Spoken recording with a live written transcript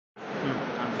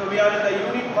we are in the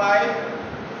unit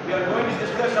 5. We are going to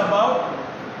discuss about,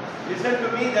 listen to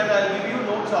me, then I will give you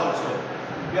notes also.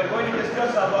 We are going to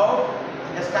discuss about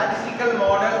a statistical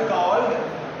model called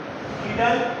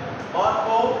hidden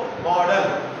Markov model.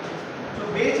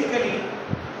 So basically,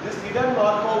 this hidden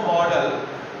Markov model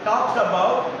talks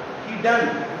about hidden.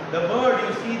 The word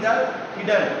you see that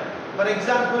hidden. For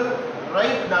example,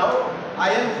 right now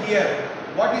I am here.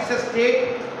 What is the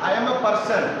state? I am a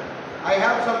person. I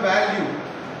have some value.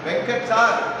 Venkat sir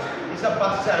is a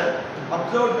person.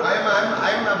 Observe, I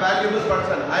am a valuable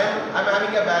person. I am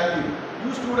having a value.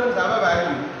 You students have a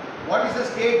value. What is the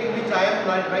state in which I am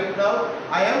right now?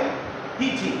 I am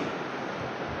teaching.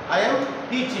 I am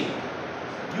teaching.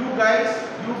 You guys,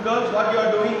 you girls, what you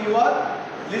are doing? You are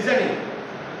listening.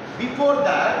 Before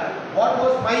that, what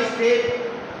was my state?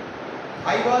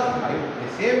 I was the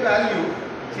same value,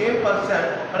 same person,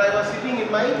 but I was sitting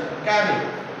in my cabin.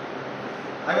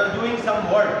 I was doing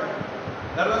some work.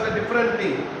 That was a different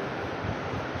thing.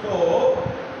 So,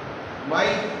 my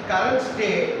current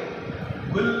state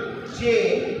will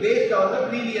change based on the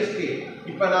previous state.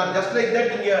 If I just like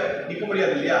that, you can do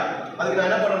it. That's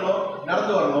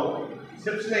why I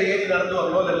steps la age nadandu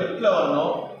varano illa lift la varano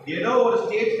edo or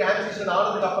state transition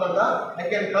aanadukku appuram da I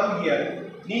can come here.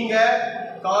 Neenga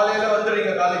காலையில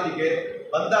வந்துறீங்க காலேஜுக்கு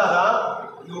வந்தாதான்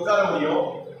இங்க உட்கார முடியும்.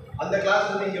 அந்த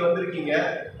கிளாஸ்ல நீங்க வந்திருக்கீங்க.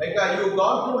 Like you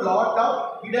gone through lot of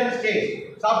hidden states.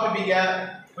 சாப்பிட்டீங்க,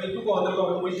 போய் தூக்கம்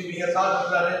வந்திருக்கோம், முடிச்சிட்டீங்க,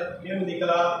 சாப்பிட்டாரு, ஏன்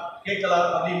நிக்கலாம்,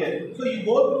 கேட்கலாம் அப்படின்னு. So you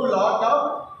go through lot of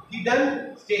hidden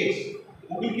states.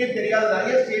 உங்களுக்கே தெரியாத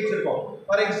நிறைய ஸ்டேட்ஸ் இருக்கும்.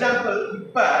 ஃபார் எக்ஸாம்பிள்,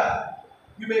 இப்ப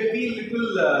you may feel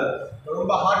little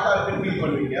ரொம்ப ஹாட்டா இருக்கு ஃபீல்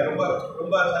பண்ணுவீங்க. ரொம்ப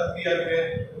ரொம்ப சக்தியா இருக்கு,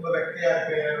 ரொம்ப வெக்கையா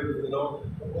இருக்கு,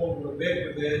 ரொம்ப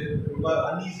வேர்க்குது, ரொம்ப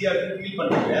அன்ஈஸியா இருக்கு ஃபீல்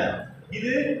பண்ணுவீங்க.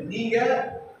 இது நீங்க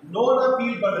நோனா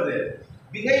ஃபீல் பண்றது.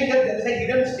 behind that there is a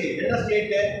hidden state. என்ன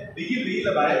ஸ்டேட்? வெயில்ல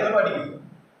பயங்கரமா அடிக்குது.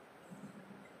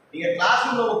 நீங்க கிளாஸ்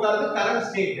ரூம்ல உட்கார்ந்து கரண்ட்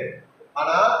ஸ்டேட்.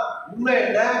 ஆனா உண்மை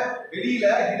என்ன? வெளியில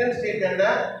ஹிடன் ஸ்டேட் என்ன?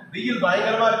 வெயில்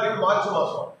பயங்கரமா இருக்கு, மார்ச்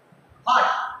மாசம்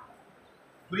ஹாட்.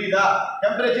 புரியுதா?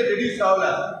 டெம்பரேச்சர் ரெடியூஸ் ஆகல,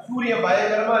 சூரியன்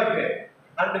பயங்கரமா இருக்கு.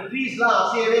 அண்ட் ட்ரீஸ்லாம்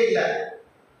அசையவே இல்லை.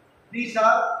 Trees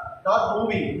are not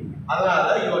moving. அதனால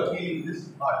you are feeling this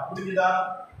hot. புரியுதா?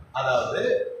 அதாவது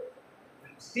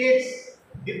states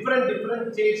different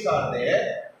states are there.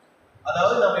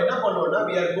 அதாவது நம்ம என்ன பண்ணுவோம்னா,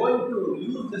 we are going to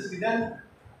use this hidden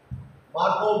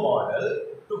Markov model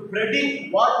to predict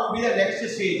what will be the next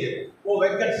stage. Oh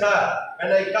Venkat sir,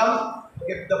 when I come,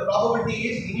 okay, the probability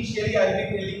is initially I will be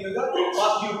telling you the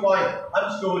positive point and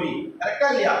story. Correct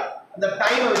இல்லையா? அந்த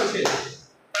time வச்சு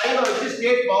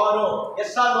state மாறும்.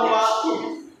 yes or no?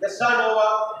 Yes or no?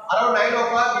 Around 9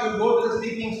 o'clock you will go to the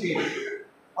sleeping state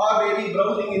or maybe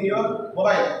browsing in your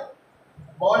mobile.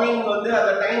 Morning வந்து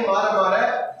அந்த time மாற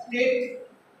state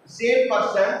same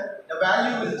person, the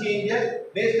value will change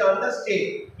based on the state.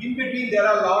 In between there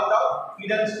are lot of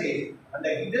hidden states, and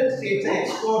the hidden states are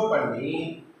explore பண்ணி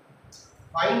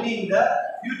finding the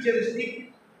futuristic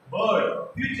word,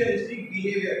 futuristic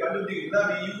behavior கண்டுபிடிக்கிறதா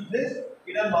we use this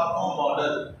hidden Markov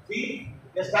model. See,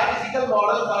 a statistical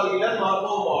model called hidden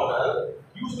Markov model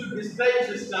used to describe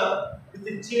system with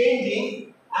the changing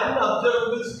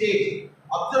unobservable state.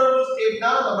 Observable state na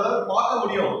நம்மளால பார்க்க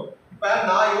முடியும். இப்ப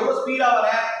நான் எவ்வளவு speedo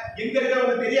வரேன், எங்க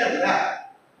இருக்கேன்னு தெரியாதுல்ல.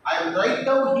 I am right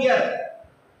now here.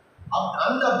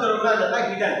 unobservable என்னன்னா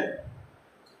hidden.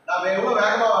 நான் எவ்வளவு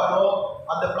வேகமா வரணும்,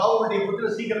 அந்த ப்ராபபிலிட்டி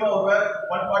கொடுத்து சீக்கிரமா வருவேன்.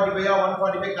 145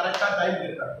 145 கரெக்டா டைம்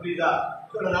இருக்கேன். புரியுதா?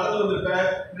 சோ நான் நடந்து வந்திருப்பேன்,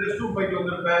 ரெஸ்ட் ரூம் போயிட்டு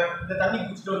வந்திருப்பேன், இந்த தண்ணி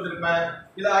குடிச்சிட்டு வந்திருப்பேன்,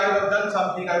 இல்ல I have done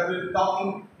something, I will be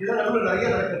talking. இதெல்லாம் நமக்கு நிறைய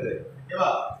நடக்குது.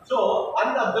 ஓகேவா? So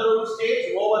unobservable states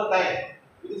over time.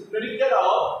 It is predicted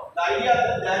of the idea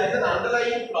that there is an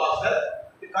underlying process,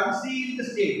 the concealed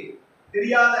state.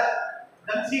 தெரியாத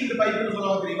concealed pipe னு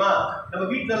சொல்லுவாங்க தெரியுமா? நம்ம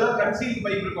வீட்ல எல்லாம் concealed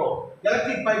pipe இருக்கும்.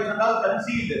 எலக்ட்ரிக் பைப் சொன்னால்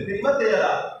concealed. தெரியுமா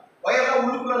தெரியாதா? வயர்ல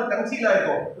உள்ளுக்குள்ள conceal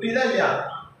ஆயிருக்கும். புரியுதா இல்லையா?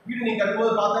 வீடு நீங்க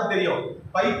கட்டும்போது பார்த்தா தெரியும்.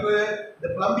 பைப், இந்த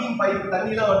பிளம்பிங் பைப்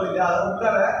தண்ணிலாம் வருது இல்லையா? அது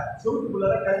உள்ளார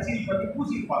செவுத்துக்குள்ளார conceal பண்ணி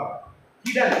பூசி இருப்பாங்க.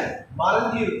 hidden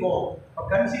மறைஞ்சி இருக்கும். அப்ப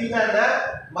concealனா என்ன?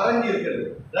 மறைஞ்சி இருக்குது.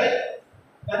 Right?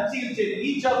 Concealed state,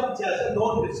 each of which has a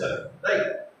known result, right?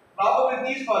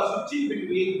 Probabilities for switching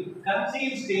between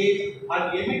concealed state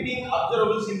and emitting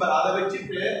observable symbol. அதை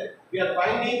வச்சிட்டு we are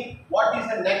finding what is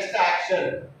the next action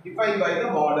defined by the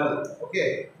model. Okay,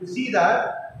 you see that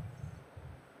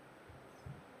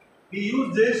we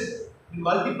use this in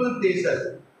multiple places.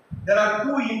 There are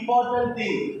two important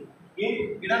things in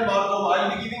hidden Markov. I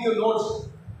will be giving you notes.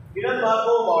 Hidden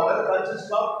Markov model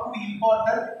consists of two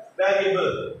important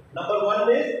variables. Number one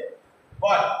is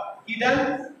what? Hidden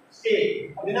state.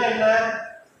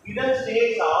 Hidden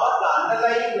states are the underlying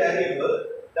underlying variable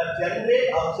that generate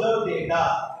observed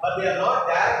data, but they are not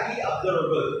directly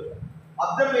observable.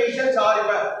 Observations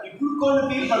are if you can't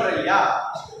feel பண்றீங்க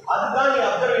அதுதான் நீ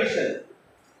observation.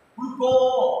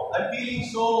 I'm feeling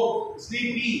so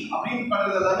sleepy அப்படின்னு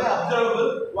பண்றது எல்லாமே observable,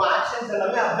 actions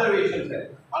எல்லாமே observations.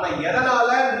 ஆனா எதனால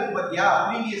இருக்கு பாத்தியா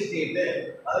previous state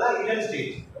அதெல்லாம் hidden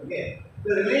state. Okay,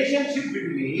 the relationship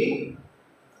between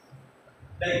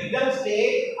the hidden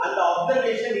state and the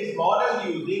observation is modeled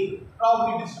using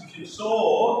probability distribution. So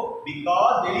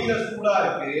because வெளியில சூடா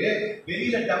இருக்கு,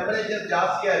 வெளியில டெம்பரேச்சர்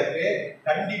ஜாஸ்தியா இருக்கு,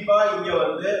 கண்டிப்பா இங்க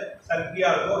வந்து சக்தியா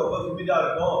இருக்கும், ரொம்ப ஹியூமிடா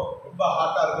இருக்கும், ரொம்ப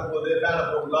ஹாட்டா இருக்க போது ஃபேனை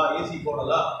போடலாம், ஏசி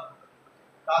போடலாம்,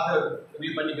 காத்து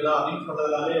ரிலீவ் பண்ணிக்கலாம் அப்படின்னு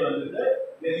சொல்றதாலே வந்து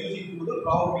we are using to the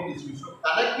probability distribution. So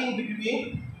connecting between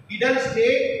hidden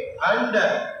state and the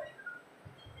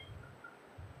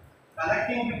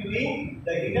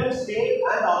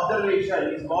observation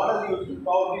is modeled using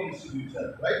probability distribution,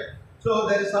 right? So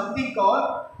there is something called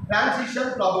transition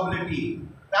probability.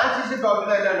 Transition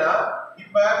probability என்னன்னா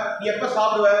இப்ப நீ எப்ப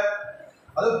சாப்பிடுவ,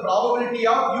 அது probability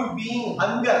of you being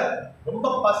hunger, ரொம்ப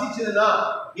பசிச்சதுனா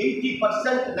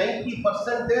 80%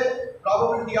 90%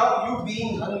 probability of you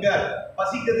being hunger,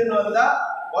 பசிக்குதுன்னு வந்தா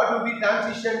what will be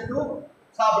transition to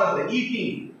சாப்பிடுறது,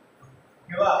 eating.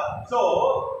 ஓகேவா? So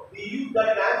we use the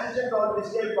transition to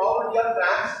describe probability of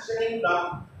transitioning from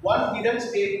one hidden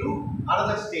state to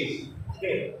another state.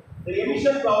 Okay, the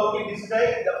emission probability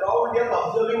describes the probability of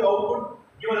observing output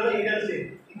given the hidden state.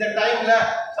 In the time la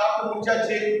சாப்பிட்டு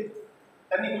முடிச்சாச்சு,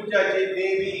 தண்ணி குடிச்சாச்சு,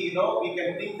 maybe we can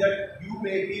think that you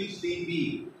may feel sleepy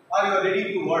or you are ready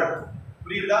to work.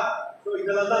 புரியுதா? So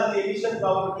இதெல்லாம் தான் இந்த emission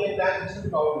probability and transition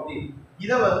probability.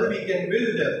 இத வந்து we can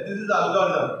build. This is the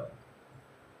algorithm.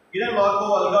 Hidden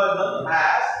Markov algorithm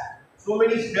has so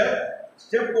many steps.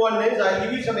 Step 1 is I will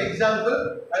give you some example.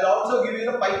 I will also give you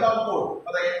the Python code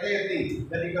for the entire thing,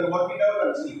 then you can work it out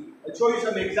and see. I will show you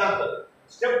some example.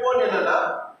 Step 1 is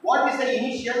what is the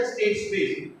initial state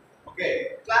space? Okay,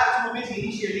 classroom is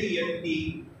initially empty.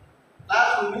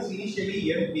 Classroom is initially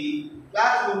empty.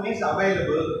 Classroom is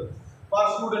available for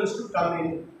students to come in.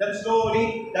 Then slowly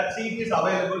that seat is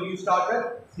available. You started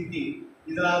sitting.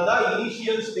 This is the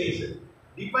initial space.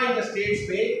 Define the state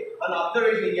space and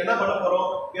observation. என்ன பண்ண போறோம்?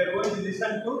 We are going to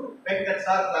listen to Venkat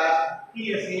sir class,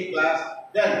 TSA class.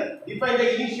 Then define the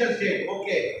initial state.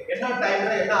 Okay, என்ன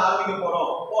டைம்ல என்ன ஆரம்பிக்க போறோம்?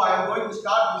 Oh, I am going to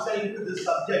start listening to this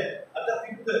subject at the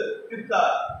fifth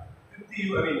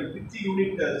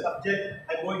unit subject.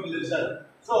 I am going to listen.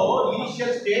 So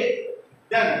initial state.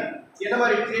 Then என்ன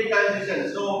மாதிரி state transition.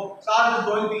 So sir is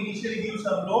going to initially give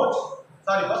some notes.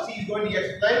 Sorry, first he is going to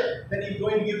explain, then he is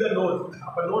going to give the notes.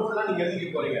 Appo notes la neenga eludhi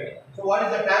poringa. So what is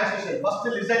the transition? First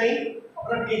listening,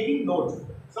 after taking notes.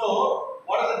 So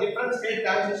what are the different state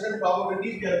transition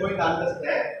probabilities we are going to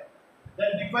understand?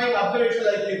 Then define observation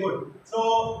likelihood. So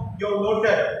you have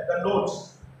noted the notes.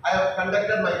 I have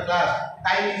conducted my class.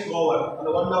 Time is over. And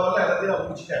the 1 hour la ellathiyum na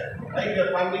mudichitten. Right? We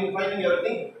are finding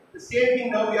everything. The same thing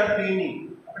now we are training.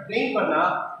 Appo train panna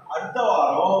adutha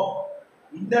varam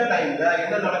இந்த டைம்ல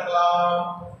என்ன நடக்கலாம்?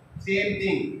 Same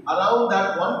thing. Around that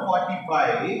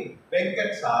 1:45, Venkat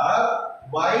sir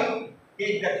might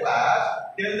take the class,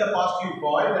 tell the positive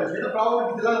point and say the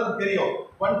probability இதெல்லாம் நமக்கு தெரியும்.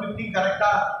 1:50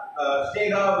 கரெக்டா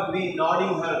Sneha will be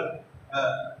nodding her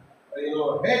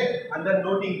head and then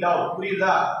noting down.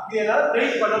 புரியுதா? இதெல்லாம்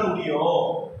ட்ரெயின் பண்ண முடியும்.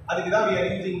 அதுக்கு தான் we are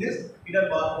using this hidden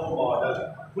Markov model.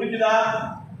 புரியுதா?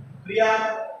 Priya?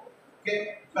 Okay.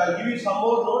 So I'll give you some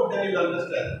more notes, then you'll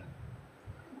understand.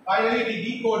 Finally, we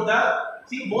decode the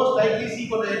most likely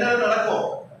sequence. Enna nadakkum?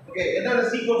 Okay, enna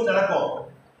sequence nadakkum?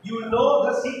 You will know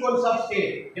the sequence of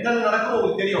state. Enna nadakkum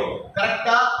ungalku theriyum.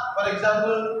 Correcta? For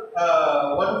example,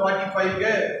 1:45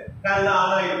 ku fan la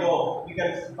on irukum. We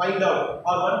can find out.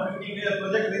 Or 1:50 ku the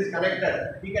project is connected.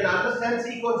 We can understand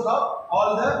sequence of all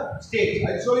the states.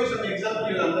 I'll show you some example.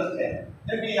 You will understand.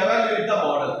 Then we evaluate the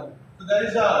model. So there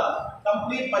is a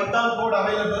complete Python code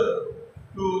available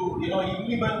to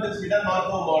implement this hidden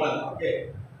Markov model. Okay,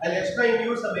 I'll explain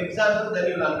you some examples, then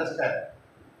you will understand.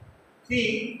 See,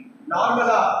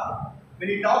 normally when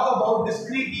you talk about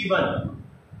discrete event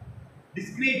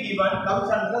comes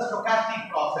under the stochastic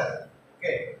process.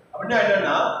 Okay, அப்படினா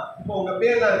என்னன்னா இப்போ உங்க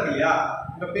பேர்ல இருக்கு இல்லையா,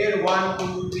 உங்க பேர் 1 2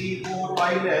 3 4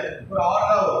 5 ஒரு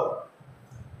ஆர்டரா வரும்.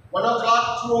 1 o'clock,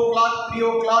 2 o'clock, 3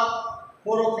 o'clock,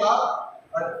 4 o'clock,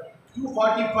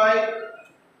 2:45,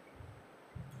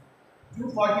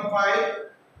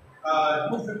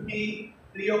 2:50,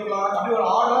 3 o'clock, அப்படி ஒரு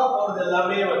ஆர்டரா போறது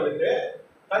எல்லாமே வந்துட்டு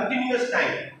கண்டினியூஸ்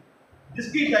டைம்.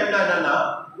 டிஸ்கிரீட் டைம்னா என்னன்னா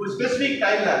ஒரு ஸ்பெசிபிக்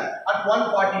டைம்ல at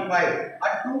 1:45,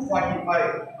 at 2:45,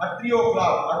 at 3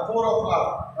 o'clock, at 4 o'clock,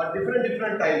 but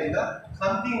different times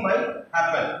something might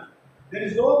happen. There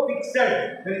is no fixed,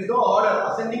 there is no order,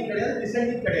 ascending கிடையாது,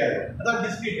 descending கிடையாது. அதான்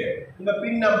discrete. உங்க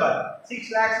pin number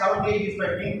 6,78,000 is my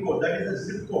pin code, that is the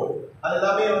zip code. அது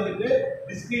எல்லாமே வந்துட்டு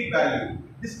discrete value.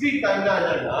 Discrete time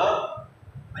என்னன்னா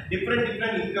different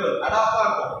interval அடாப்பா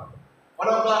இருக்கும்.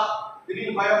 1 o'clock,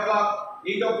 between 5 o'clock,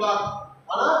 8 o'clock.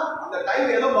 ஆனா அந்த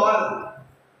டைம் ஏதோ மாறுது.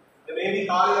 Maybe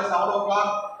காலையில 7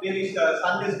 o'clock, maybe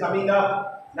sun is coming up.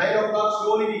 9 o'clock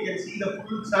slowly we can see the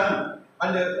full sun.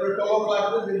 And 12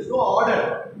 o'clock there is no order,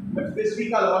 but specific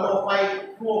 105,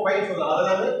 205 so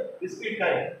adalame discrete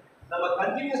time. Nama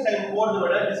continuous time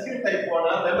போறத discrete time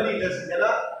போனா memory less. ஏனா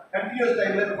continuous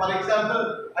time for example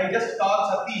I just call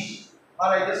Satish or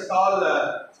I just call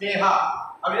Sneha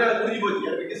அப்படினா எனக்கு புரிஞ்சு போச்சு.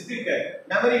 எனக்கு discrete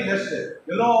memory less.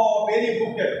 எல்லா பேரையும்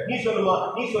கூப்பிட்டு நீ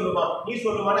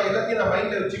சொல்லுவானா எல்லாத்தையும் நான்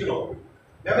மைண்ட்ல வச்சுக்கணும்,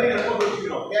 memory போட்டு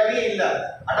வச்சுக்கணும், தேவையே இல்ல.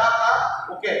 அடாப்டா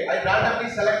okay, I randomly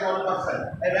select one person,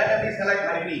 I randomly select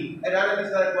Hari, I randomly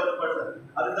select one person.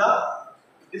 அதுதான்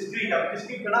discrete.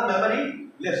 Discrete னா memory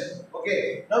less. Okay,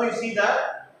 now you see that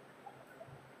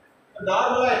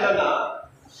normally என்னன்னா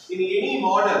in any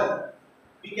model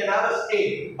we can have a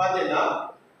state. பாத்தீங்கன்னா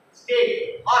state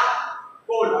hot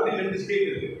cold அப்படி ரெண்டு state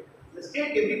இருக்கு. இந்த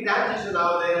state எப்படி transition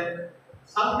ஆகுது?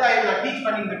 sometime நான் டீச்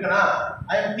பண்ணிட்டு இருக்கேனா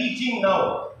I am teaching now.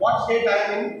 What state I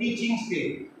am in? Teaching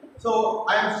state. So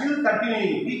I am still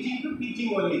continuing teaching to teaching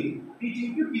only, teaching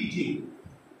to teaching.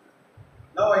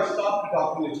 Now I stopped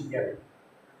talking again.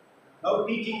 Now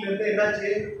teaching lende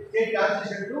enachu state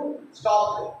transition to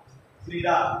stop.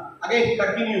 Freeda again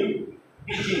continue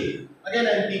teaching, again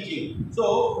I am teaching. So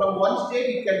from one state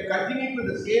it can continue to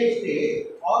the same state,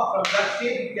 or from that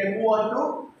state it can move on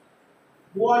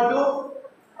to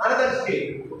another state.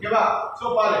 Okay va? So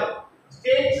பாரு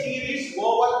state series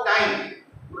over time.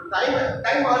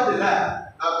 time ஆகுதுல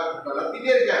நான்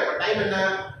கத்திட்டே இருக்கேன். But time என்ன?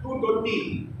 2:20,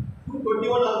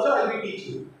 2:21 also I will be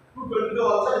teaching, 2:22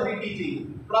 also I will be teaching.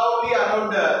 Probably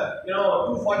around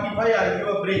 2:45 I will give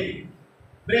a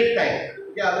break time.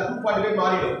 Okay, அது 2:45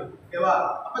 மாறிடும். ஓகேவா?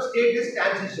 அப்ப state is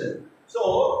transition. So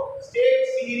state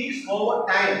series over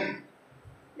time.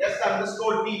 S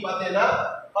underscore t பாத்தீங்கன்னா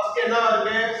first என்ன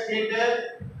வருது? state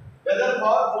weather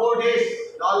for 4 days.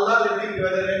 4 நாள் எப்படி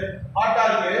weather ஹாட்டா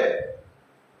இருக்கு,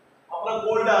 அப்புறம்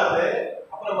கோல்டா இருக்கு,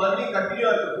 அப்புறம் மறுபடியும் கண்டினியூ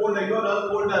இருக்கு, கோல்ட் இன்னொரு நாள்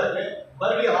கோல்டா இருக்கு,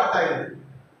 மறுபடியும் ஹாட் ஆயிடுது.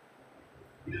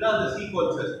 இதுதான் அந்த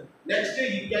sequences. Next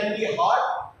it can be hot,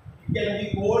 it can be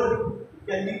cold, it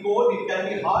can be cold, it can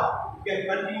be hot, it can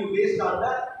continue based on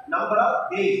the number of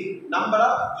days, number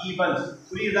of events.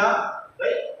 புரியுதா?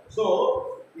 Right. So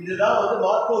இதுதான் வந்து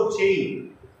மார்க்கோவ் chain.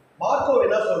 மார்க்கோவ்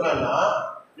என்ன சொல்றான்னா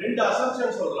ரெண்டு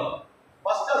assumption சொல்றான்.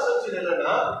 First assumption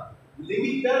என்னன்னா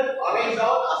limited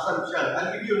horizon assumption. I'll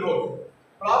give you a note.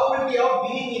 Probability of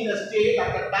being in a state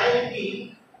at a time t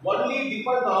only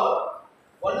depend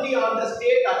on the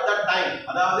state at that time.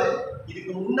 அதாவது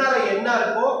இதுக்கு முன்னால என்ன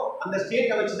இருக்கோ அந்த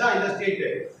ஸ்டேட்டை வச்சு தான் இந்த ஸ்டேட்.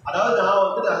 அதாவது நான்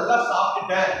வந்து நல்லா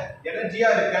சாப்பிட்டுட்டேன், எனர்ஜியா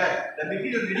இருக்கேன், நான்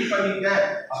மெட்டீரியல் ரெடி பண்ணிட்டேன்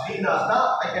அப்படின்னா தான்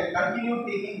I can continue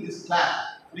taking this class.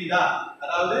 புரியுதா?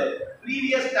 அதாவது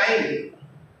previous time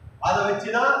அதை வச்சு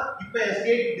தான் இப்போ என்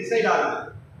ஸ்டேட் டிசைட் ஆகுது.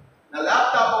 நான்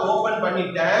லேப்டாப்பை ஓபன்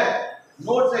பண்ணிட்டேன்,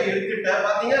 நோட்ஸை எடுத்துட்டேன்,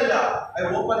 பாத்தீங்களா இல்ல? I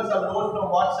open some notes from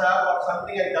WhatsApp or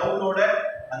something I downloaded.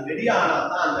 அது ரெடி ஆனா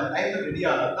தான் அந்த டைம்ல ரெடி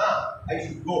ஆனா தான் I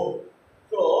should go.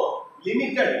 So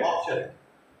limited option.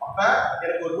 அப்ப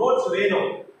எனக்கு ஒரு நோட்ஸ் வேணும்.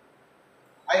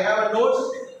 I have a notes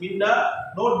in the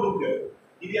notebook.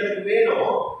 இது எனக்கு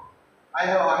வேணும். I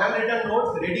have handwritten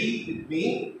notes ready with me.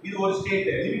 இது ஒரு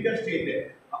ஸ்டேட், limited state.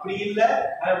 அப்படி இல்ல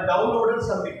I have downloaded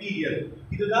some material.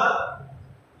 இதுதான்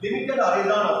limited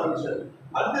horizon assumption.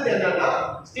 அடுத்தது என்னன்னா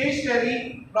stationary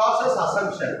process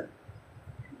assumption.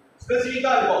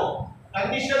 ஸ்பெசிஃபிக்கா இருக்கும்.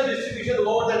 conditional distribution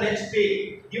over the next state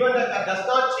given that does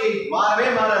not change. மாறவே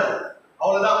மாறாது.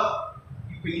 அவ்வளவுதான்.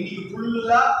 இப்போ இன்னைக்கு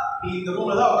ஃபுல்லா நீ இந்த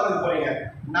ரூம்ல தான் உட்கார்ந்து போறீங்க.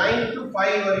 9 to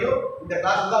 5 வரையும் இந்த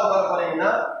கிளாஸ்ல தான் உட்கார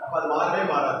போறீங்கன்னா அப்ப அது மாறவே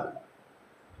மாறாது.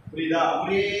 புரியுதா?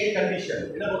 ஒரே கண்டிஷன்.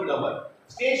 என்ன போட்டுக்கலாம்?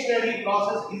 Stationary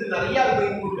process. இது நிறைய இருக்கு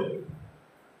இன்புட்.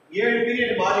 7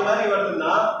 பீரியட் மாறி மாறி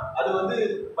வருதுன்னா அது வந்து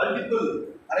மல்டிபிள்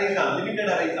ஹரைசான்,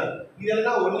 லிமிட்டட் ஹரைசான்.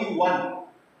 இதெல்லாம் only one.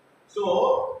 So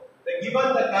the given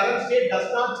the current state does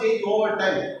not change over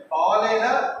time. காலையில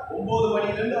 9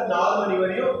 மணில இருந்து 4 மணி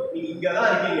வரையும் நீங்க இங்க தான்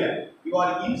இருக்கீங்க. You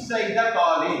are inside the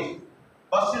college.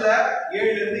 பஸ்ல 7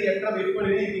 ல இருந்து 8:30 மணி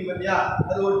வரையும் இருக்கீங்க இல்லையா?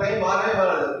 அது ஒரு டைம் மாறவே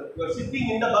மாறாது. You are sitting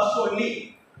in the bus only.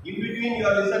 In between you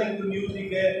are listening to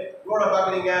music, ரோட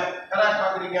பாக்குறீங்க, கராக்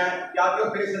பாக்குறீங்க, யாரையோ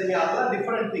பேசுறீங்க, அதெல்லாம்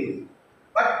different things.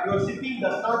 But your sitting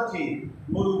does not change.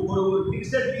 ஒரு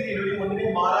fixed period வரையும் ஒண்ணுமே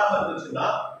மாறாம இருந்துச்சுன்னா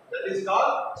that is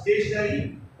called stationary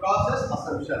process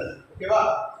assumption. ஓகேவா?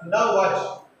 now watch.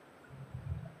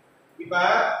 இப்ப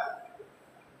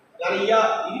நிறைய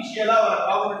இனிஷியலா வர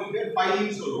ப்ராபபிலிட்டி பேர் phi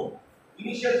ன்னு சொல்லுவோம்.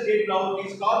 Initial state probability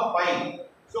is called phi.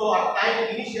 so at time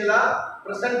இனிஷியலா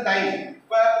present time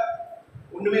இப்ப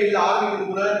ஒண்ணுமே இல்ல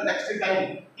ஆரம்பிக்கிறதுக்கு முன்னாடி நெக்ஸ்ட் டைம்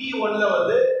t1 ல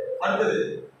வந்து அடுத்தது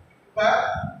இப்ப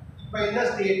இப்ப என்ன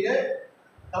state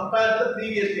compare to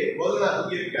previous state முதல்ல நான்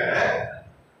இங்க இருக்கேன்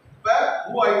இப்ப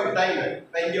மூவ் ஆயிடுச்சு டைம்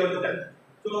நான் இங்க வந்துட்டேன்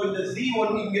சோ இந்த z1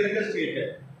 இங்க இருக்க ஸ்டேட்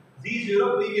z0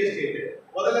 ப்ரீவியஸ் ஸ்டேட்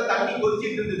முதல்ல தண்ணி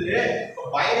கொதிச்சிட்டு இருந்தது இப்ப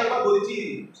பயங்கரமா கொதிச்சி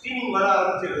ஸ்டீமிங் வர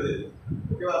ஆரம்பிச்சிருது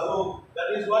ஓகேவா so that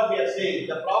is what we are saying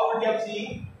the probability of seeing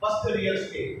first real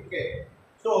state okay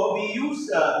so we use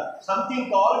something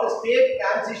called state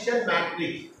transition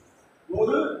matrix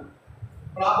ஒரு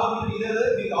probability இது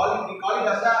we call it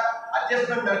as a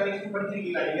adjustment matrix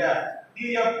படிச்சிருக்கீங்களா நீங்க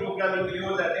theory of programming லயோ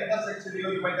இல்ல data structure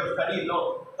லயோ you might have studied no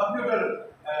computer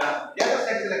data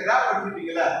structure ல graph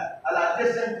படிச்சிருப்பீங்கல அது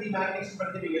adjacency matrix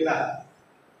படிச்சிருப்பீங்கல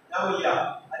yeah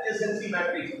adjacency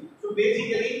matrix so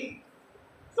basically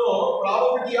so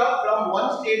probability of from one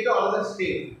state to another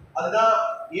state அதுதான்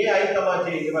ai, j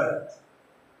இவர்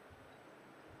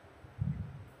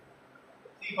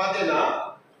see பாத்தேனா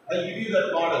I give you that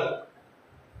model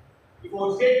இப்போ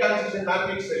ஒரு state transition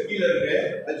matrix கீழ இருக்கு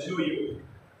I'll show you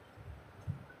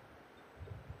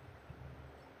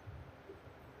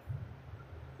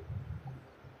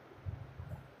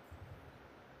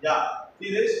yeah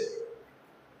see this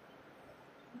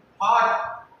hot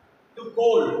to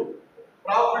cold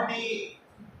probability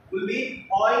will be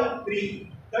 0.3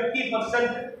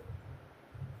 30%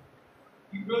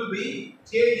 it will be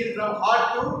changed from hot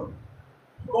to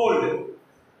cold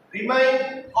remain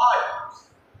hot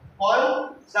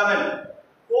 0.7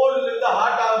 cold இருந்து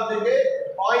hot ஆகிறதுக்கு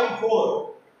 0.4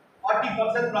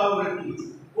 40% probability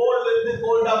cold இருந்து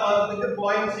cold ஆகிறதுக்கு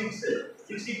 0.6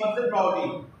 60%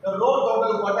 probability the row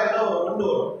total போட்டா என்ன வரும் 1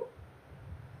 வரும்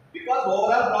because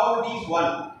overall probability is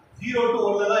 1 0 to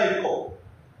 1 தான் இருக்கும்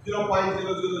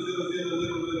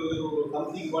 0.0000000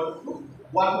 something 1 to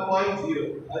 1.0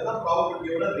 அதுதான் probability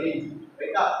ஓட range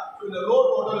ரைட்டா so the row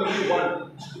total will be 1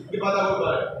 இங்க பார்த்தா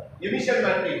பாருங்க emission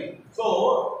matrix so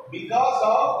because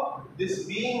of this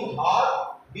being hot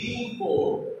being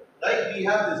cold like we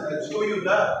have this I'll show you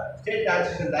the state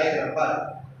transition diagram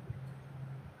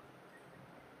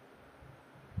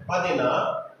பாத்தீங்கன்னா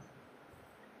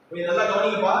நீங்க நல்லா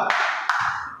கவனிங்கப்பா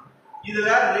இதுல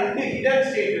ரெண்டு ஹிடன்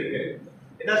ஸ்டேட் இருக்கு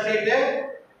என்ன ஸ்டேட்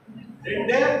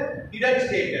ரெண்டு ஹிடன்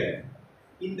ஸ்டேட்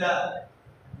இந்த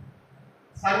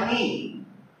சன்னி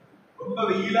ரொம்ப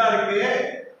வெயிலா இருக்கு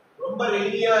ரொம்ப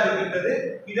ரெய்னியா இருக்குன்றது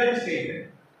hidden state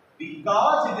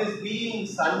because it is being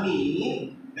sunny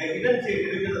the hidden state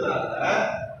இருக்குறதுனால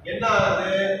என்ன ஆகுது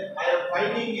I am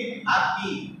finding it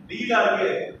happy வெயிலா இருக்கு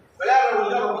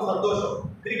விளையாடுறவங்களுக்கு ரொம்ப சந்தோஷம்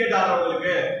கிரிக்கெட்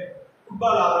ஆடுறவங்களுக்கு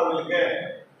ஃபுட்பால் ஆடுறவங்களுக்கு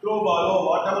த்ரோ பாலோ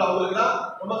வாட்டர் அவங்களுக்கு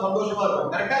ரொம்ப சந்தோஷமா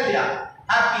இருக்கும் கரெக்டா இல்லையா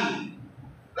happy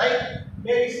right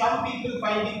maybe some people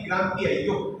find it grumpy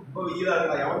ஐயோ ரொம்ப வெயிலா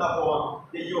இருக்கா எவன்டா போவான்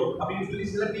ஐயோ அப்படின்னு சொல்லி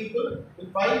சில people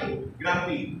will find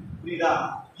grumpy புரியுதா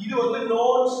இது வந்து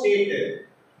known state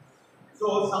so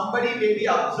somebody may be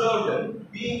observed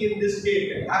being in this state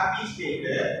happy state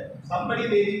somebody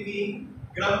may be being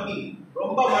grumpy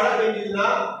ரொம்ப மழை பெய்யுதுன்னா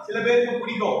சில பேருக்கு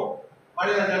பிடிக்கும்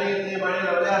மழையில நனையிறது மழையில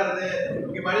விளையாடுறது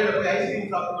ஓகே மழையில போய்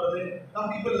ஐஸ்கிரீம் சாப்பிடுறது some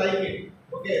people like it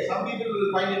okay some people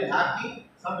will find it happy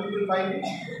some people find it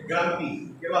grumpy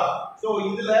ஓகேவா so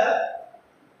இதுல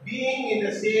being in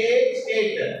the same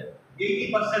state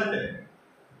 80%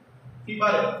 see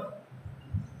பாரு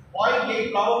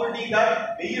 0.8 probability that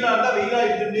வெயிலா இருந்தா வெயிலா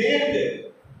இருந்துட்டே இருக்கு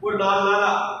ஒரு 4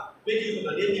 நாளா பேச்சு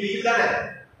சொல்றேன் நேத்து வெயில் தானே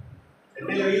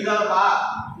சென்னையில வெயில் தானப்பா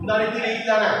முன்னாடி வெயில்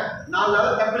தானே 4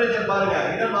 நாள் டெம்பரேச்சர் பாருங்க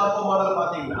இடம் மார்க்கோ மாடல்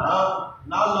பாத்தீங்கன்னா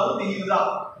 4 நாள் வெயில் தான்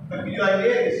கண்டினியூ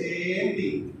ஆகிட்டே சேம்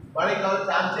திங் மழைக்கான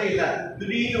சான்ஸே இல்ல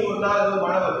திடீர்னு ஒரு நாள்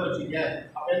மழை வந்து வச்சுங்க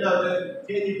அப்ப என்ன ஆகுது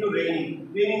change to raining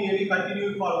raining maybe continue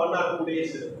for 1 or 2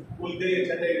 days உங்களுக்கு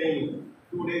சென்னை ரெய்னிங்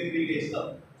 2 days 3 days தான்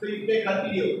so it may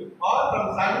continue or from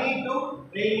sunny to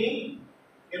raining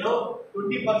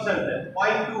 20%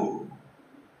 0.2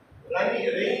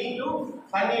 raining to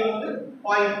sunny வந்து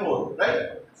 0.4 right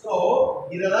so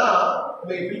இதெல்லாம்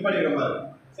நம்ம ஃபில் பண்ணிடுற மாதிரி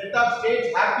set of states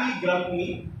happy grumpy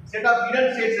set of hidden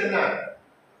states என்ன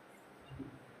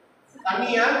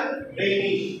sunny and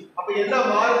rainy அப்ப என்ன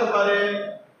மாறுது பாரு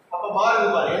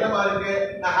என்ன மாறுது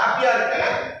நான் ஹாப்பியா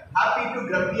இருக்கேன் happy to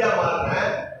grumpy-ஆ மாறுறேன்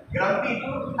grumpy to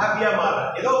happy-ஆ மாறுறேன்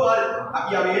ஏதோ மாறு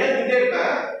ஹாப்பியாவே இருந்துட்டே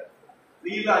இருக்கேன்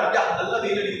வெயில் அடிச்சா நல்லா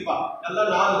வெயில் அடிக்குதுப்பா நல்லா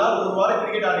 4 நாள் ஒரு வாரம்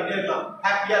கிரிக்கெட் ஆடிட்டே இருக்கலாம்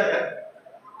ஹாப்பியா இருக்கேன்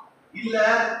இல்ல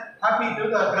happy to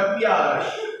நான் grumpy-ஆ ஆறேன்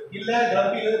இல்ல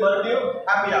grumpy ல மறுபடியும்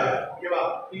happy ஆறேன் ஓகேவா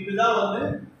இதுதான் வந்து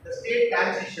the state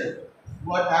transition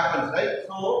what happens, right?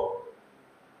 So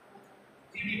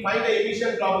if we find the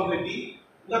emission probability,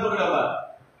 in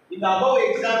the above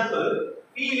example,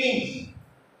 feelings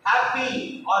happy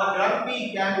or grumpy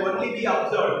can only be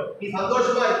observed. நீ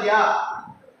சந்தோஷமா இருக்கியா,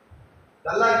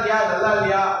 நல்லா இருக்கியா, நல்லா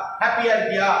இல்லையா, ஹாப்பியா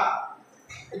இருக்கியா,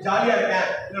 ஜாலியா இருக்கேன்,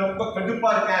 ரொம்ப கடுப்பா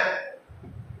இருக்கேன்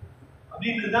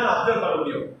அப்படின்றது தான் அப்சர்வ் பண்ண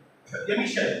முடியும்.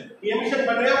 எமிஷன் நீ எமிஷன்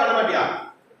பண்றியா பண்ண மாட்டியா?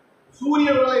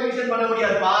 சூரியனோட எமிஷன் பண்ண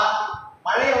முடியாதுப்பா,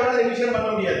 மழையோட எமிஷன் பண்ண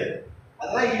முடியாது.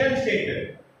 அதெல்லாம் ஹிடன் ஸ்டேட்.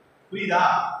 புரியுதா?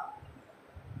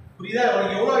 புரியுதா?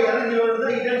 உனக்கு எவ்வளவு எனர்ஜி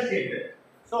வருதுன்னா ஹிடன் ஸ்டேட்.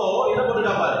 சோ என்ன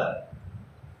பண்ணுடா பாரு.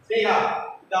 சரியா?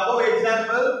 The above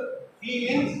example,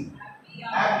 feelings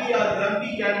happy or grumpy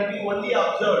can be only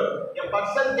observed. A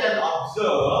person can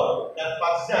observe that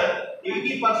person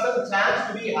 80% chance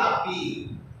to be happy.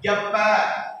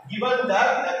 Given that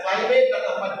the climate at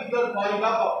a particular point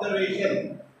of observation,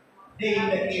 say in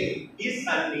the case, is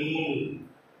sunny.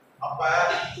 அப்ப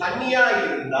சன்னியா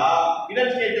இருந்தா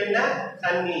hidden state என்ன?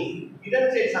 Sunny. Hidden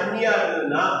state சன்னியா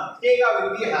இருந்ததுன்னா ஸ்டேகா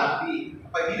will be happy.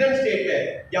 அப்ப hidden state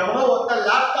எவனோ ஒருத்த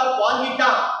laptop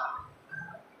வாங்கிட்டான்,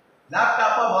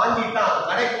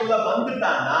 கடைக்குள்ள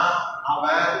வந்துட்டான்னா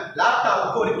அவன்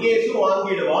லேப்டாப்புக்கு ஒரு கேஸ்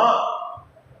வாங்கிடுவான்.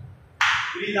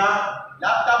 புரியுதா?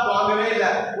 லேப்டாப் வாங்கவே இல்ல,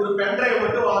 ஒரு பென்ட்ரைவ்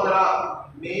மட்டும் வாங்குறான்.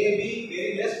 Maybe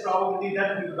very less probability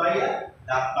that you buy a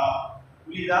laptop.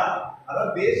 புரியுதா?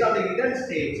 அதான் based on the hidden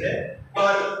states.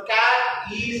 For cat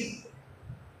is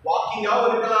walking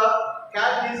ஆவும் இருக்கலாம்,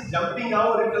 cat is jumping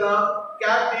ஆவும் இருக்கலாம்,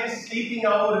 cat is sleeping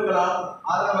ஆவும் இருக்கலாம்.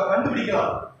 அதை நம்ம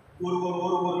கண்டுபிடிக்கலாம். ஒரு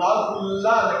நாள்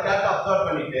ஃபுல்லா அந்த கேட் அப்சர்வ்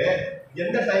பண்ணிட்டு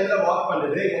எந்த டைம்ல வாக்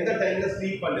பண்ணுது, எந்த டைம்ல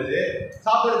ஸ்லீப் பண்ணுது,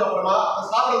 சாப்பிட்டதுக்கு அப்புறமா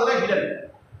சாப்பிடுறதுலாம்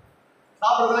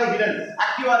ஹிடன்,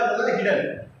 ஆக்டிவா இருக்கிறது ஹிடன்.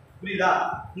 புரியுதா?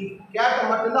 நீ கேட்டை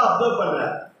மட்டும்தான் அப்சர்வ் பண்ற,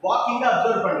 வாக்கிங்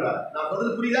அப்சர்வ் பண்ற. நான்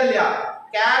சொல்றது புரியுதா இல்லையா?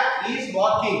 கேட் இஸ்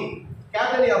வாக்கிங்,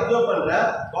 கேட்டை நீ அப்சர்வ் பண்ற,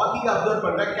 வாக்கிங் அப்சர்வ்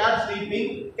பண்ற, gate sleeping,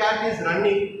 gate is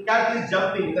running, gate is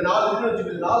jumping. இந்த 4 இருக்குன்னு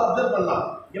வச்சுக்கோங்க, 4 அப்சர்வ் பண்ணலாம்.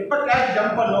 எப்ப கேட்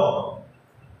ஜம்ப் பண்ணும்?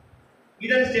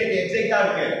 ஹிடன் ஸ்டேட் எக்ஸைட்டா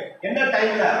இருக்கு. என்ன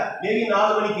டைம்ல? மேபி 4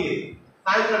 மணிக்கு,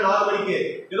 சாயந்தரம் 4 மணிக்கு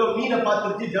ஏதோ மீனை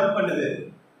பார்த்துச்சு ஜம்ப் பண்ணுது,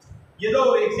 ஏதோ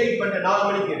ஒரு எக்ஸைட்மெண்ட் 4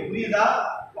 மணிக்கு. புரியுதா?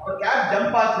 அப்ப கேட்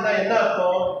ஜம்ப் ஆச்சுன்னா என்ன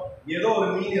அர்த்தம்? ஏதோ ஒரு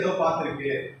மீன் ஏதோ பார்த்துருக்கு.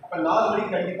 அப்ப 4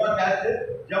 மணிக்கு கண்டிப்பா கேட்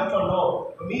ஜம்ப் பண்ணும்.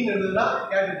 மீன் இருந்ததுன்னா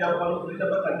கேட் ஜம்ப் பண்ணும் சொல்லி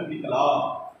நம்ம கண்டுபிடிக்கலாம்.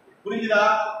 புரியுதா?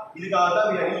 இதுக்காக தான்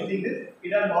we are using this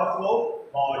hidden Markov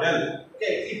model.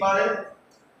 Okay, see பாருங்க.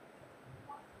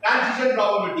 Transition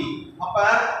probability. அப்ப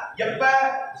எப்ப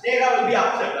சேகா will be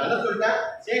upset? நான் சொல்றேன்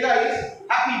சேகா is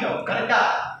happy now. கரெக்ட்டா?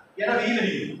 ஏன்னா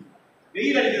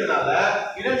வெயில் அடிக்கிறதுனால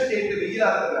ஹிடன் ஸ்டேட் வெயிலா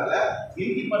இருக்கிறதுனால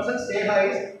 80% சேகா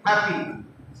is happy.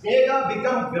 சேகா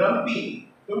become grumpy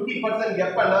 20%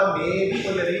 எப்பனா மேபி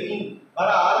கொஞ்சம் ரெய்னிங் வர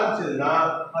ஆரம்பிச்சதுன்னா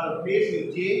her face will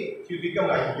change, she become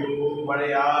ஐயோ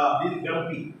மழையா this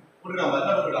grumpy. புரியுதா?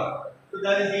 என்ன சொல்லலாம்? So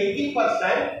there is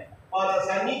 80% for the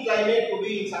sunny climate to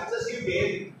be in successive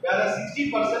days, whereas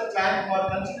 60% chance for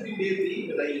consecutive days being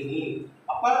rainy.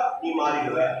 அப்ப நீ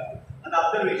மாறிடுவ, அந்த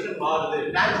observation மாறுது.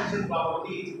 Transition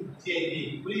probability is changing.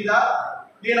 புரியுதா?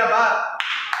 கிளியரா?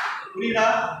 புரியுதா?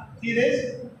 see this?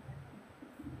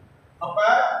 அப்ப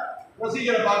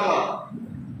ப்ரொசீஜரை பார்க்கலாம்.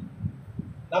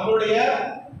 நம்மளுடைய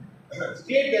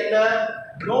ஸ்டேட் என்ன?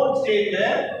 Known state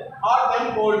hot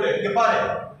and gold. இங்க பாரு,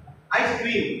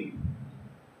 ஐஸ்கிரீம்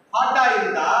ஹாட்டா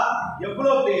இருந்தா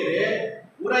எவ்வளவு பேரு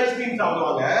ஒரு ஐஸ்கிரீம்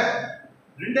சாப்பிடுவாங்க,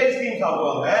 2 ஐஸ்கிரீம்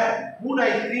சாப்பிடுவாங்க, 3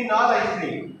 ஐஸ்கிரீம், 4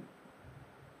 ஐஸ்கிரீம்.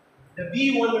 இந்த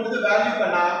V1 வந்து வேல்யூ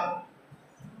பண்ணா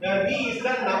V is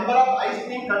the number of ice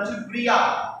cream consumed. Priya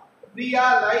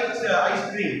likes ice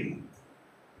cream.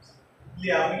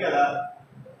 இல்லையா? அப்படிங்களா?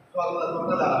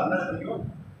 சொன்னதா என்ன சொல்லியும்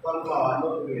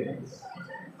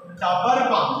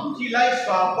shawarma. She likes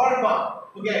shawarma.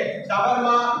 Okay,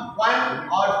 shawarma 1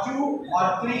 or 2 or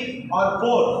 3 or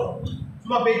 4.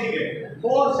 சும்மா பேசிக்கு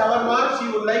 4 shawarma she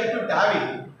would like to have it.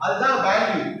 அதுதான்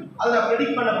வேல்யூ. அதை நான்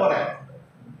predict பண்ண போறேன்.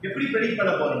 எப்படி predict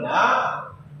பண்ண போறேன்னா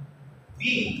V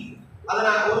அதை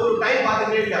நான் ஒரு டைம்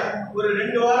பார்த்துட்டே இருக்கேன். ஒரு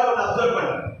 2 வாரம் நான் அப்சர்வ்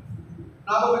பண்றேன்.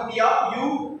 probability of you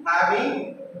having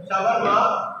shawarma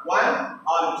 1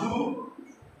 or 2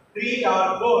 3 or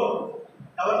 4.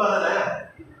 shawarma தானே?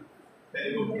 Very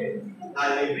good.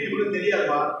 நான் எப்படி இருக்குன்னு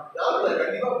தெரியாதுமா, நான்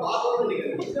கண்டிப்பா பார்க்கணும்னு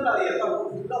நினைக்கிறேன். மிஸ்டர் அது எல்லாம்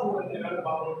ஃபுல்லா மூணுன்னு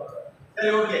பார்க்கணும். சரி,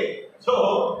 okay. So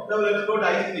now let's go to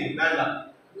ice cream. வேண்டாம்.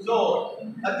 சோ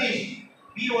சதீஷ்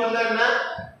V1 என்ன?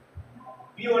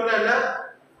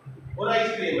 ஒரு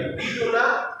ஐஸ்கிரீம், V2 னா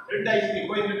 2 ஐஸ்கிரீம்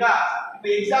போயிட்டு இருக்கா? இப்போ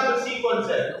எக்ஸாம்பிள்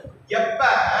சீக்வென்ஸ் எப்ப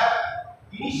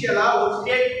இனிஷியலா ஒரு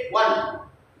ஸ்டேட் 1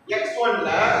 x1 ல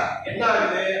என்ன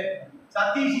ஆகுது?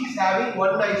 Satish is having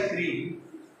one ice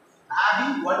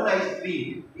cream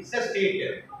is a state.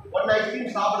 One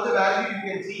ice cream சாப்பிடுறது value you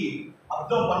can see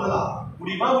observe பண்ணலாம்.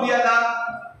 முடியுமா முடியாதா?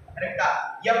 கரெக்டா?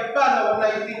 எப்ப அந்த ஒன்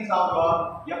ஐஸ்கிரீம் சாப்பிடுவோம்,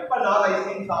 எப்ப 4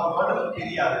 ஐஸ்கிரீம் சாப்பிடுவோம்னு நமக்கு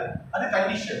தெரியாது. அது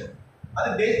கண்டிஷன். அது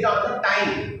based on the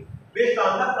time, based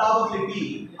on the probability.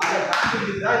 அந்த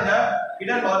ஃபேக்டர் தான் இந்த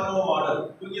ஹிடன் மார்க்கோவ் மாடல்.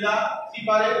 புரியுதா? see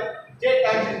பாரு, ஸ்டேட்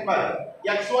டைம்ஸ் பாரு.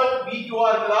 x1 v2 ஆ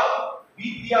இருக்கலாம்,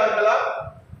 v3 ஆ இருக்கலாம்,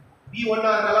 v1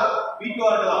 ஆ இருக்கலாம், v2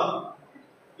 ஆ இருக்கலாம்.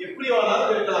 எப்படி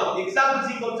வேணாலும் இருக்கலாம். எக்ஸாம்பிள்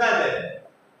சீக்வென்ஸா இது.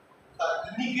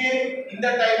 இன்னைக்கு இந்த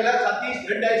டைம்ல சதீஷ்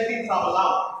 2 ஐஸ்கிரீம்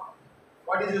சாப்பிடலாம்.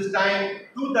 What is his time?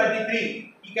 2:33.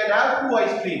 He can have 2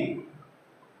 ice cream.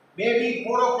 Maybe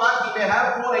 4 o'clock he may have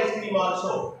 4 ice cream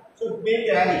also. So it may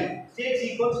vary. State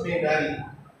sequence may vary.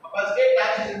 Appa state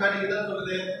time systematic என்ன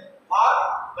சொல்லுது? Hot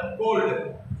and cold.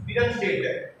 Hidden state.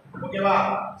 Okay வா?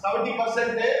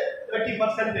 70%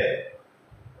 30%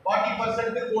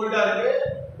 40% cold ஆ இருக்கு.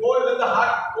 Cold இருந்து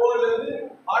hot, cold இருந்து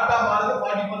hot ஆ மாறுது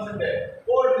 40%.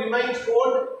 Cold remains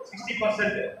cold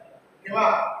 60%. Okay வா?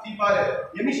 see பாரு,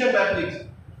 emission matrix.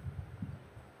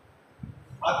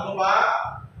 அதுவா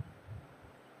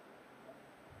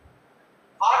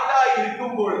ஹாட்டா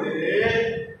இருக்கும் பொழுது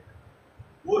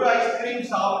ஒரு ஐஸ்கிரீம்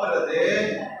சாப்பிடுறது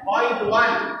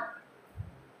 0.1,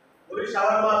 ஒரு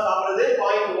ஷவர்மா சாப்பிடுறது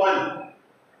 0.1,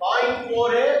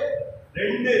 0.4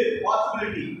 ரெண்டு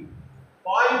பாசிபிலிட்டி,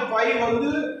 0.5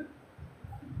 வந்து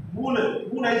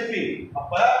மூணு ஐஸ்கிரீம்.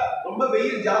 அப்ப ரொம்ப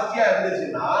வெயில் ஜாஸ்தியா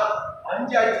இருந்துச்சுன்னா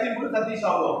 5 ஐஸ்கிரீம் கூட சதீஷ்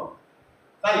சாப்பிடுவோம்.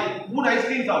 சாரி 3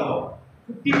 ஐஸ்கிரீம் சாப்பிடுவோம்.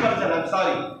 50%, I'm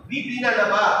sorry, V3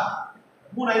 என்னப்பா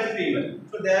 3 ice cream.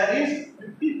 So there is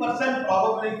 50%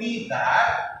 probability that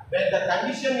when the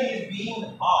condition is being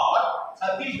hot,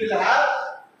 Satish will have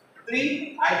 3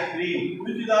 ice cream.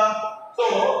 புரியுதா? So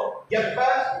எப்ப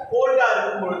cold ஆ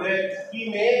இருக்கும் பொழுது he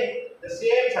may, the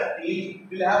same Satish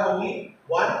will have only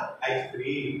 1 ice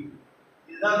cream.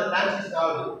 இதுதான் அந்த transition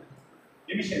ஆகுது.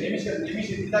 emission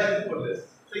இதுதான் இருக்கும் பொழுது.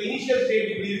 So initial state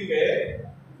இப்படி இருக்கு.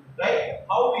 Right?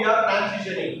 How we are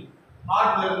transitioning? Hot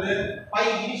ல இருந்து pi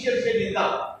initial state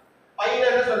இதுதான். pi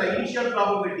என்ன சொல்ற? Initial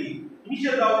probability.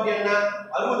 Initial probability என்ன?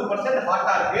 60% hot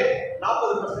ஆ இருக்கு,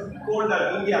 40% cold ஆ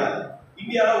இருக்கு.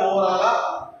 இந்தியால ஓவராலா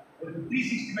ஒரு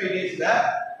 365 டேஸ்ல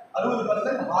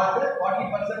 60% hot,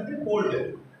 40% cold.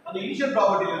 அந்த initial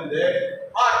probability இருந்து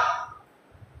hot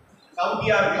 70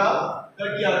 ஆ இருக்கலாம்,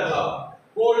 30 ஆ இருக்கலாம்.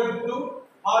 Cold to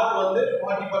hot வந்து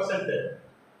 40%.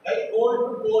 Right? Cold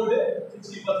to cold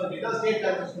 60%. It is state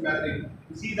transition matrix.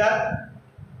 You see that?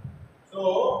 So,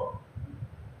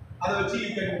 you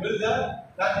can build the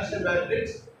transition matrix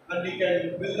and you can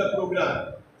build the program.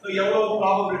 So, எவ்வளவு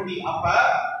probability அப்ப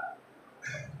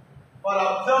for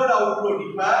observed output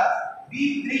இப்ப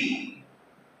V3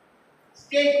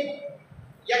 state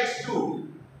x2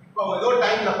 இப்ப ஏதோ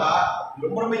டைம்லப்பா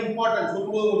ரொம்ப important,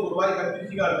 சொல்லும்போது ஒரு மாதிரி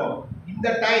கன்ஃபியூசிங்கா இருக்கும். இந்த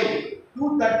time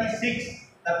 2:36,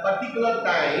 that particular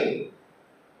time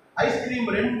ice cream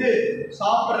 2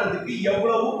 சாப்பிடுறதுக்கு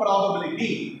எவ்வளவு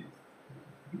probability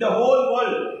in the whole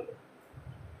world,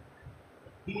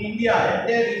 in India,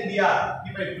 entire India,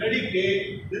 if I predict it,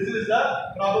 this is the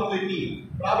probability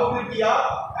of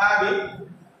having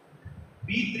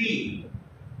V3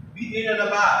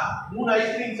 என்னப்பா 3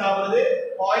 ஐஸ்கிரீம் சாப்பிடுறது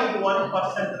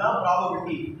 0.1% தான்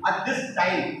probability at this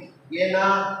time. ஏன்னா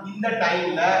இந்த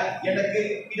டைம்ல எனக்கு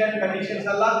hidden conditions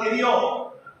எல்லாம் தெரியும்.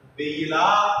 வெயிலா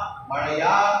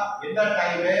மழையா என்ன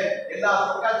டைம் எல்லா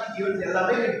ஸ்டோகாஸ்டிக் ஈவென்ட்ஸ்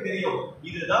எல்லாமே எனக்கு தெரியும்.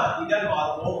 இதுதான் hidden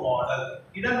Markov model.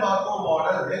 Hidden Markov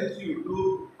model helps you to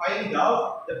find out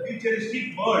the futuristic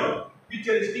word,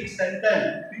 futuristic sentence,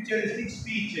 futuristic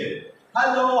speech.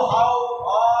 Hello, how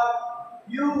are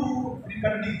you?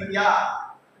 கண்டுபிடிப்பீங்க.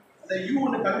 அந்த you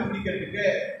ன்னு கண்டுபிடிக்கிறதுக்கு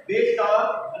based on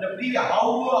அந்த previous how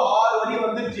are வரி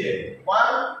வந்துருச்சு.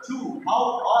 1 2 how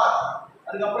are,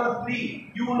 அதுக்கு அப்புறம் 3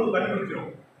 you ன்னு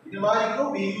கண்டுபிடிக்கிறோம். இது மாதிரிக்கு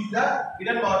we use the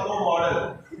hidden Markov model.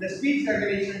 In the speech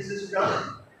recognition system,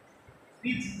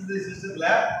 speech synthesis systemல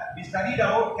we studied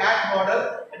about CAT model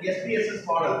and SPSS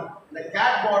model. The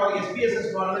CAT model, SPSS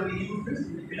model we use this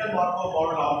hidden Markov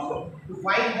model also to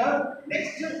find the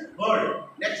next word,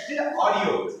 next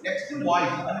audio, next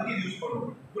voice. அதுக்கு use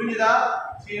பண்ணுவோம். புரியுதா?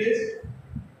 Serious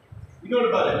இன்னொரு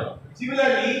பாருங்க.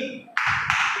 Similarly,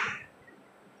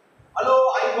 hello,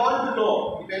 I want to know.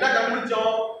 இப்போ என்ன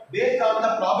கண்டுபிடிச்சோம்? Based on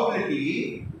the probability,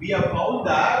 we have found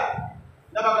that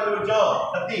என்ன கண்டுபிடிச்சோம்?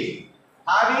 சதீஷ்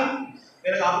having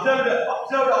எனக்கு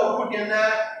observed output என்ன?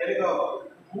 எனக்கு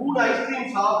 3 ஐஸ்கிரீம்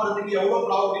சாப்பிடுறதுக்கு எவ்வளவு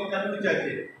probability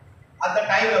கண்டுபிடிச்சாச்சு. அந்த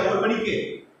டைம்ல 1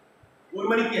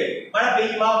 மணிக்கு மழை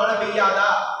பெய்யுமா மழை பெய்யாதா,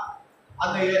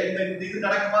 அந்த இந்த இது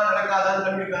நடக்குமா நடக்காதான்னு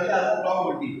கண்டுபிடிக்கிறாங்க. அது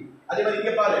probability. அதே மாதிரி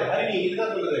இங்க பாரு ஹரிணி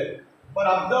இதுதான் சொல்லுது. For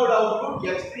observed output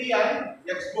x3 and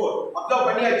x4 observe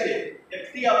பண்ணியாச்சு.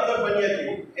 x3 observe பண்ணியாச்சு.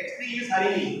 x3 is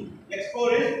Harini, x4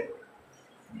 is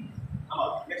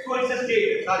x4 is a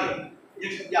state, sorry.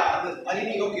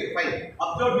 Harini, okay, fine.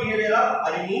 Observed behavior of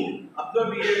Harini,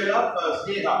 observed behavior of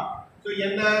Sneha. So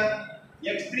enna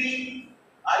x3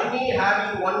 Harini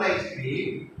having one ice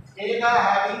cream, Sneha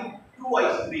having two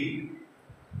ice cream.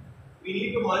 We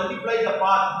need to multiply the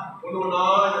path. ஒண்ணா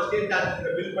இந்த state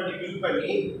transfer build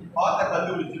பண்ணி பாத்தை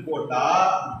கண்டுபிடிச்சு போட்டா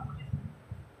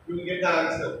you will get the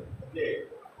answer. Okay.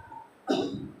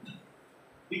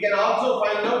 We can also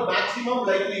find out maximum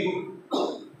likelihood.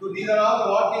 So these are all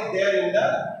what is there in the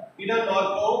hidden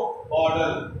Markov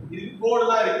model. இது code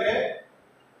தான் இருக்கு.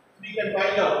 We can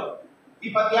find out.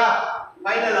 பாத்தியா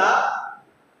ஃபைனலா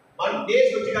days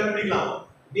வச்சு கண்டுபிடிக்கலாம்.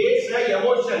 days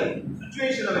emotion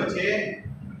situation வச்சு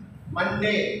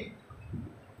Monday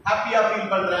happy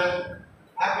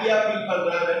feel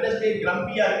பண்றேன், Wednesday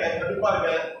grumpy இருக்கேன், கடுப்பா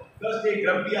இருக்கேன், Thursday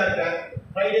grumpy இருக்கேன்,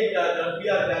 Friday grumpy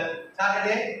இருக்கேன்,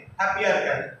 Saturday happy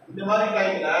இருக்கேன். இந்த மாதிரி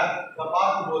டைம்ல நான்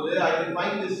பார்க்கும்போது I will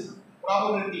find this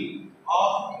probability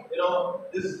of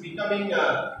this becoming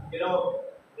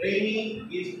rainy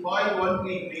is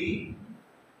 0.133,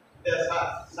 the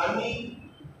sunny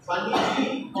B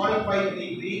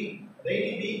 0.533,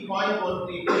 rainy B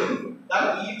 0.133. That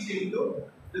eats into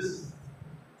this.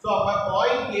 So அப்ப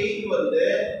 0.8 வந்து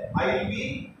I will be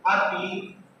happy,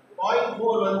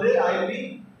 0.4 வந்து I will be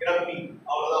grumpy.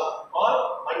 அவ்வளவுதான். or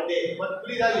Monday. but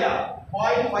புரியுதா இல்லையா?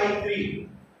 0.53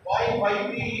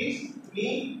 is me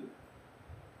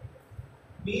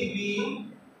being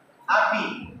happy.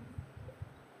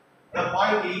 The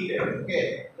 0.8, okay.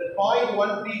 The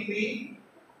 0.133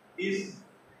 is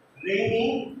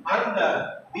raining and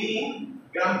being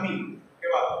grumpy. Okay,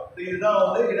 wow. So this is the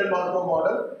hidden Markov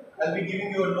model. I'll be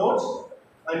giving you notes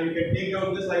and you can take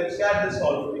out this. I will share this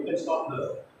also. You can stop the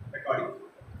recording.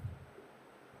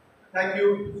 Thank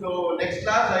you. So next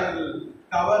class I will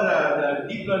cover the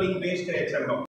deep learning based example.